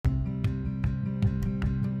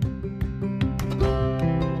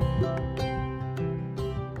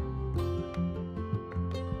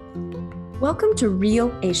Welcome to Real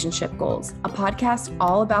Relationship Goals, a podcast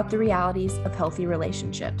all about the realities of healthy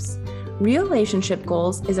relationships. Real Relationship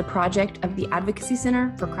Goals is a project of the Advocacy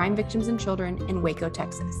Center for Crime Victims and Children in Waco,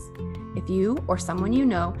 Texas. If you or someone you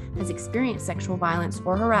know has experienced sexual violence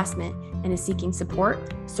or harassment and is seeking support,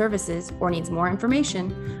 services, or needs more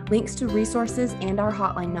information, links to resources and our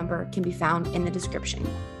hotline number can be found in the description.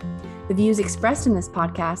 The views expressed in this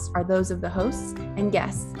podcast are those of the hosts and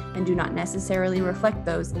guests and do not necessarily reflect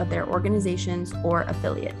those of their organizations or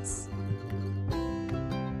affiliates.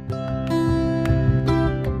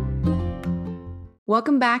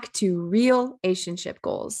 Welcome back to Real Relationship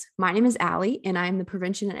Goals. My name is Allie, and I'm the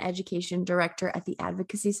Prevention and Education Director at the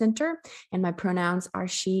Advocacy Center, and my pronouns are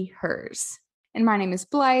she, hers. And my name is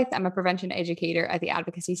Blythe. I'm a prevention educator at the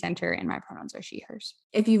Advocacy Center, and my pronouns are she, hers.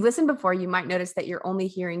 If you've listened before, you might notice that you're only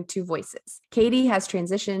hearing two voices. Katie has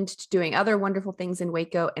transitioned to doing other wonderful things in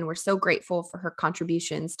Waco, and we're so grateful for her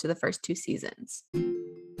contributions to the first two seasons.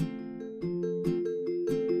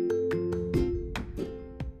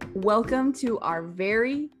 Welcome to our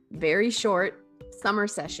very, very short summer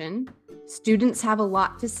session. Students have a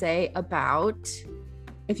lot to say about.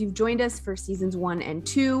 If you've joined us for seasons 1 and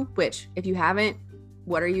 2, which if you haven't,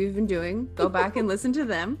 what are you even doing? Go back and listen to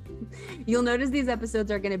them. You'll notice these episodes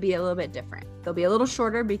are going to be a little bit different. They'll be a little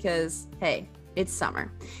shorter because, hey, it's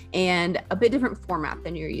summer and a bit different format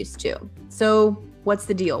than you're used to. So what's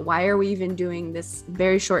the deal? Why are we even doing this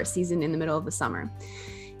very short season in the middle of the summer?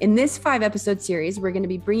 In this 5-episode series, we're going to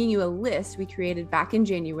be bringing you a list we created back in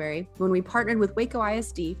January when we partnered with Waco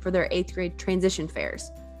ISD for their 8th grade transition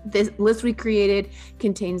fairs. This list we created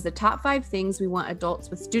contains the top 5 things we want adults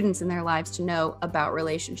with students in their lives to know about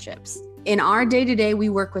relationships. In our day-to-day, we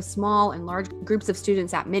work with small and large groups of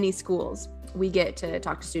students at many schools. We get to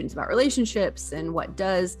talk to students about relationships and what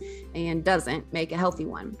does and doesn't make a healthy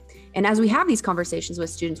one. And as we have these conversations with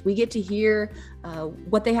students, we get to hear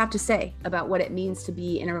what they have to say about what it means to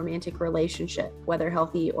be in a romantic relationship, whether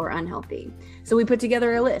healthy or unhealthy. So we put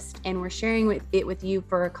together a list and we're sharing it with you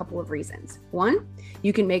for a couple of reasons. One,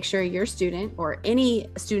 you can make sure your student or any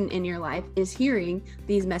student in your life is hearing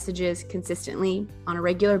these messages consistently on a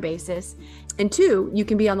regular basis. And 2, you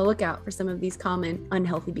can be on the lookout for some of these common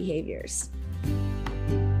unhealthy behaviors.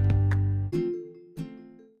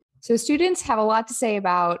 So students have a lot to say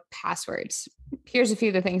about passwords. Here's a few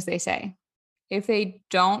of the things they say. If they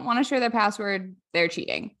don't want to share their password, they're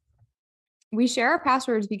cheating. We share our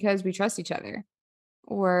passwords because we trust each other,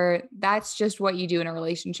 or that's just what you do in a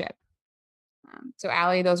relationship. So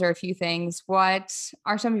Allie, those are a few things. What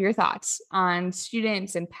are some of your thoughts on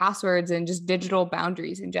students and passwords and just digital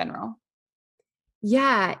boundaries in general?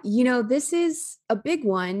 Yeah, this is a big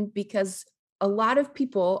one because a lot of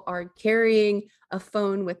people are carrying a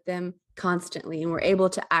phone with them constantly, and we're able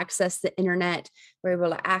to access the internet. We're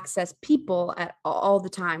able to access people at all the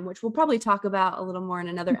time, which we'll probably talk about a little more in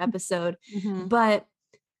another episode. Mm-hmm. But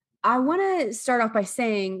I want to start off by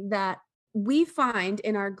saying that we find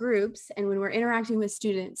in our groups and when we're interacting with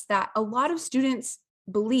students that a lot of students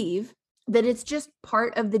believe that it's just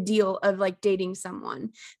part of the deal of like dating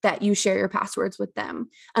someone that you share your passwords with them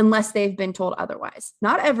unless they've been told otherwise.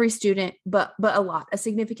 Not every student, but a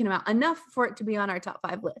significant amount, enough for it to be on our top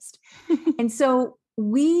 5 list. And so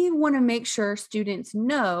we want to make sure students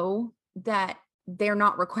know that they're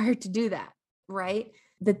not required to do that, right?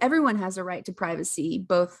 That everyone has a right to privacy,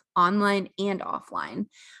 both online and offline.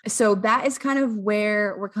 So that is kind of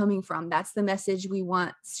where we're coming from. That's the message we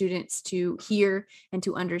want students to hear and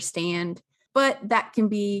to understand, but that can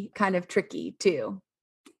be kind of tricky too.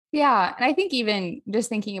 Yeah. And I think even just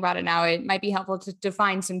thinking about it now, it might be helpful to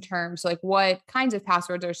define some terms, like what kinds of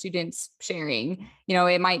passwords are students sharing?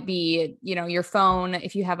 It might be, your phone.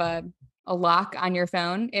 If you have a lock on your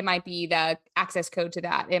phone, it might be the access code to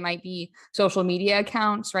that. It might be social media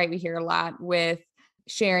accounts, right? We hear a lot with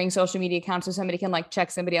sharing social media accounts so somebody can like check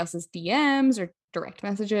somebody else's DMs or direct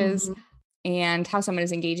messages and how someone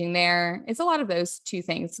is engaging there. It's a lot of those 2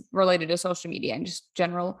 things related to social media and just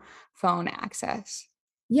general phone access.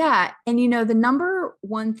 Yeah. And the number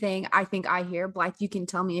one thing I think I hear, Blythe, you can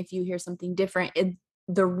tell me if you hear something different.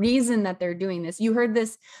 The reason that they're doing this, you heard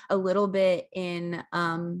this a little bit in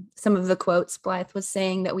some of the quotes Blythe was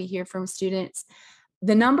saying that we hear from students.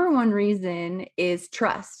 The number one reason is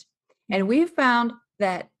trust. And we've found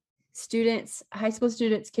that high school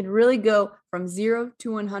students can really go from 0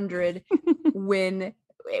 to 100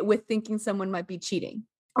 with thinking someone might be cheating.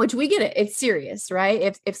 Which we get it. It's serious,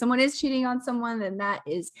 right? If someone is cheating on someone, then that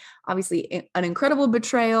is obviously an incredible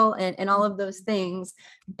betrayal and all of those things.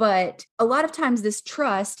 But a lot of times this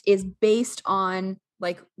trust is based on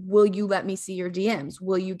Like, will you let me see your DMs?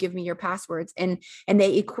 Will you give me your passwords? And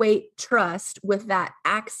they equate trust with that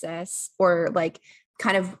access, or like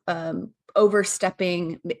kind of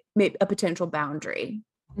overstepping a potential boundary.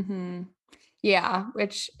 Mm-hmm. Yeah,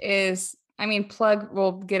 which is, I mean, plug,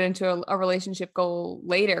 we'll get into a relationship goal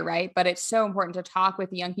later, right? But it's so important to talk with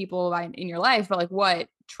the young people in your life about like what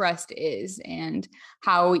trust is and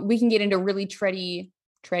how we can get into really tricky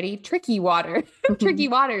water, tricky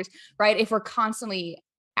waters, right? If we're constantly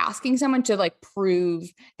asking someone to like prove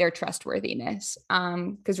their trustworthiness.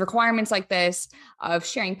 Because requirements like this of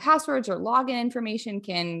sharing passwords or login information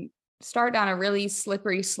can start down a really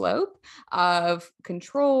slippery slope of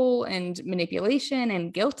control and manipulation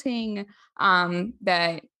and guilting,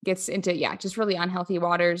 that gets into, yeah, just really unhealthy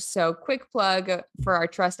waters. So quick plug for our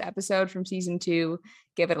trust episode from season 2,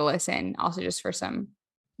 give it a listen. Also just for some,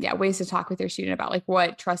 yeah, ways to talk with your student about like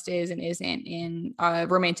what trust is and isn't in a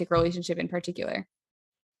romantic relationship in particular.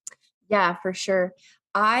 Yeah, for sure.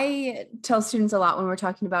 I tell students a lot when we're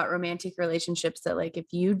talking about romantic relationships that like,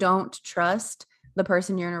 if you don't trust the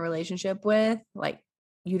person you're in a relationship with, like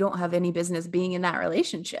you don't have any business being in that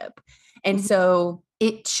relationship. And Mhm. so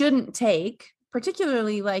it shouldn't take,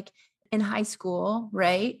 particularly like in high school,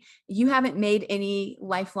 right? You haven't made any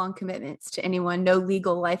lifelong commitments to anyone, no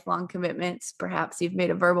legal lifelong commitments. Perhaps you've made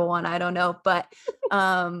a verbal one, I don't know, but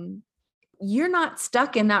you're not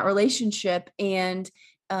stuck in that relationship. And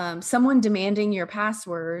someone demanding your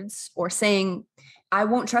passwords or saying, I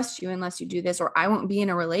won't trust you unless you do this, or I won't be in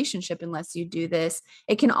a relationship unless you do this.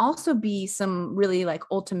 It can also be some really like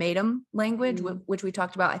ultimatum language, which we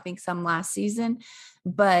talked about, I think, some last season.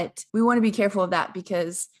 But we want to be careful of that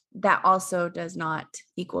because that also does not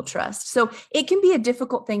equal trust. So it can be a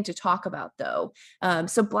difficult thing to talk about, though.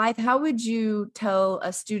 So Blythe, how would you tell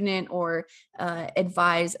a student or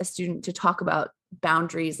advise a student to talk about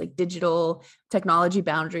boundaries, like digital technology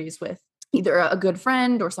boundaries, with either a good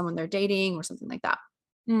friend or someone they're dating or something like that?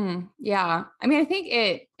 Yeah. I mean, I think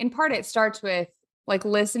it starts with like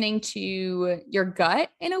listening to your gut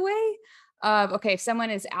in a way of, okay, if someone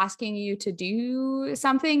is asking you to do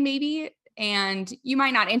something, maybe, and you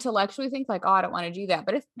might not intellectually think like, oh, I don't want to do that.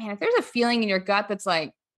 But if there's a feeling in your gut that's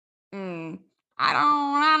like, I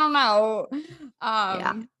don't know.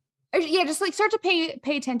 Yeah. Yeah, just like start to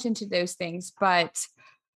pay attention to those things. But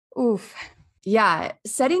oof. Yeah,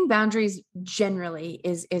 setting boundaries generally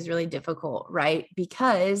is really difficult, right?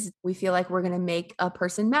 Because we feel like we're going to make a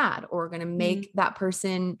person mad, or we're going to make that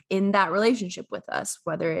person in that relationship with us,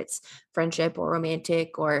 whether it's friendship or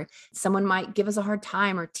romantic, or someone might give us a hard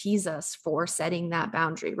time or tease us for setting that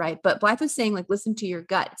boundary, right? But Blythe was saying, like, listen to your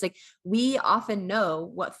gut. It's like we often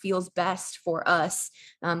know what feels best for us,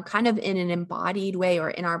 kind of in an embodied way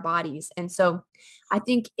or in our bodies. And so I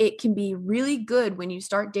think it can be really good when you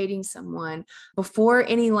start dating someone, before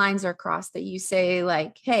any lines are crossed, that you say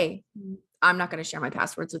like, hey, I'm not going to share my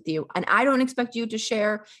passwords with you. And I don't expect you to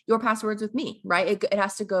share your passwords with me, right? It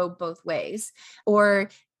has to go both ways. Or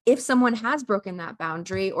if someone has broken that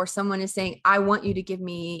boundary, or someone is saying, I want you to give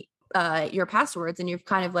me your passwords, and you've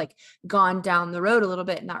kind of like gone down the road a little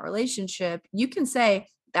bit in that relationship, you can say,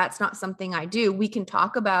 that's not something I do. We can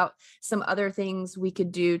talk about some other things we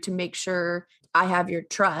could do to make sure I have your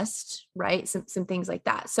trust, right? Some things like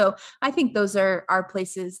that. So I think those are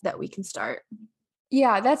places that we can start.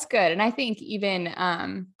 Yeah, that's good. And I think even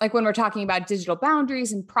like when we're talking about digital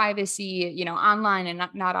boundaries and privacy, online and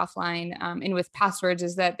not offline, and with passwords,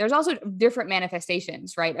 is that there's also different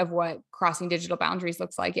manifestations, right, of what crossing digital boundaries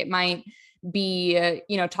looks like. It might be,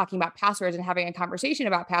 talking about passwords and having a conversation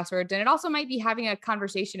about passwords. And it also might be having a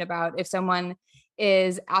conversation about if someone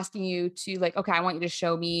is asking you to like, okay, I want you to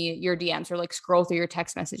show me your DMs or like scroll through your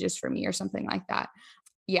text messages for me or something like that.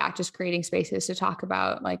 Yeah, just creating spaces to talk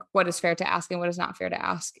about like what is fair to ask and what is not fair to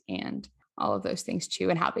ask, and all of those things too,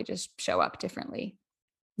 and how they just show up differently.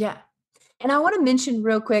 Yeah. And I want to mention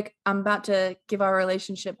real quick, I'm about to give our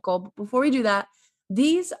relationship goal, but before we do that,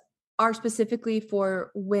 these are specifically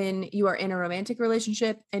for when you are in a romantic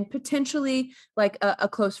relationship and potentially like a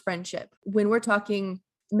close friendship. When we're talking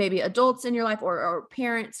maybe adults in your life, or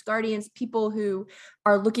parents, guardians, people who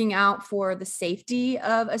are looking out for the safety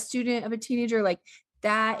of a student, of a teenager, like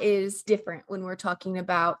that is different when we're talking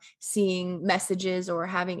about seeing messages or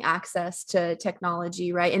having access to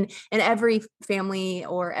technology, right? And every family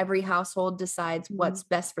or every household decides what's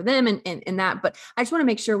best for them and that. But I just want to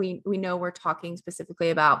make sure we know we're talking specifically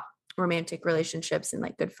about romantic relationships and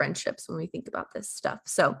like good friendships when we think about this stuff.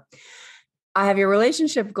 So I have your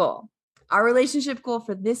relationship goal. Our relationship goal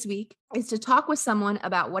for this week is to talk with someone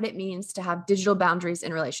about what it means to have digital boundaries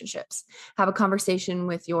in relationships. Have a conversation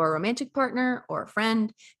with your romantic partner or a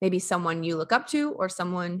friend, maybe someone you look up to or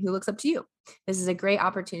someone who looks up to you. This is a great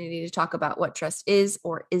opportunity to talk about what trust is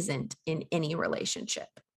or isn't in any relationship.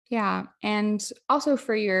 Yeah. And also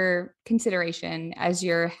for your consideration as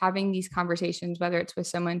you're having these conversations, whether it's with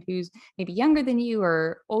someone who's maybe younger than you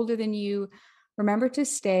or older than you, remember to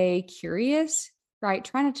stay curious, right?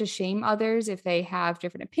 Try not to shame others if they have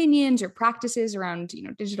different opinions or practices around,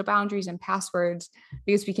 digital boundaries and passwords,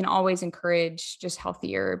 because we can always encourage just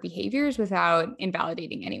healthier behaviors without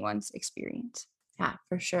invalidating anyone's experience. Yeah,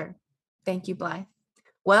 for sure. Thank you, Blythe.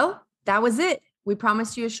 Well, that was it. We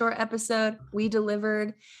promised you a short episode. We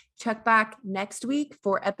delivered. Check back next week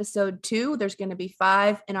for episode 2. There's going to be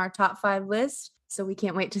 5 in our top 5 list. So we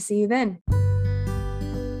can't wait to see you then.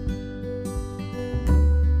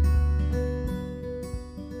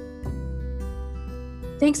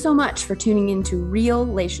 Thanks so much for tuning into Real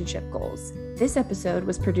Relationship Goals. This episode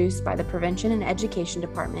was produced by the Prevention and Education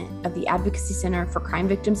Department of the Advocacy Center for Crime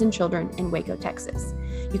Victims and Children in Waco, Texas.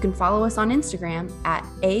 You can follow us on Instagram at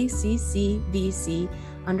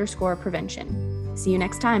ACCVC_prevention. See you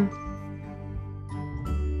next time.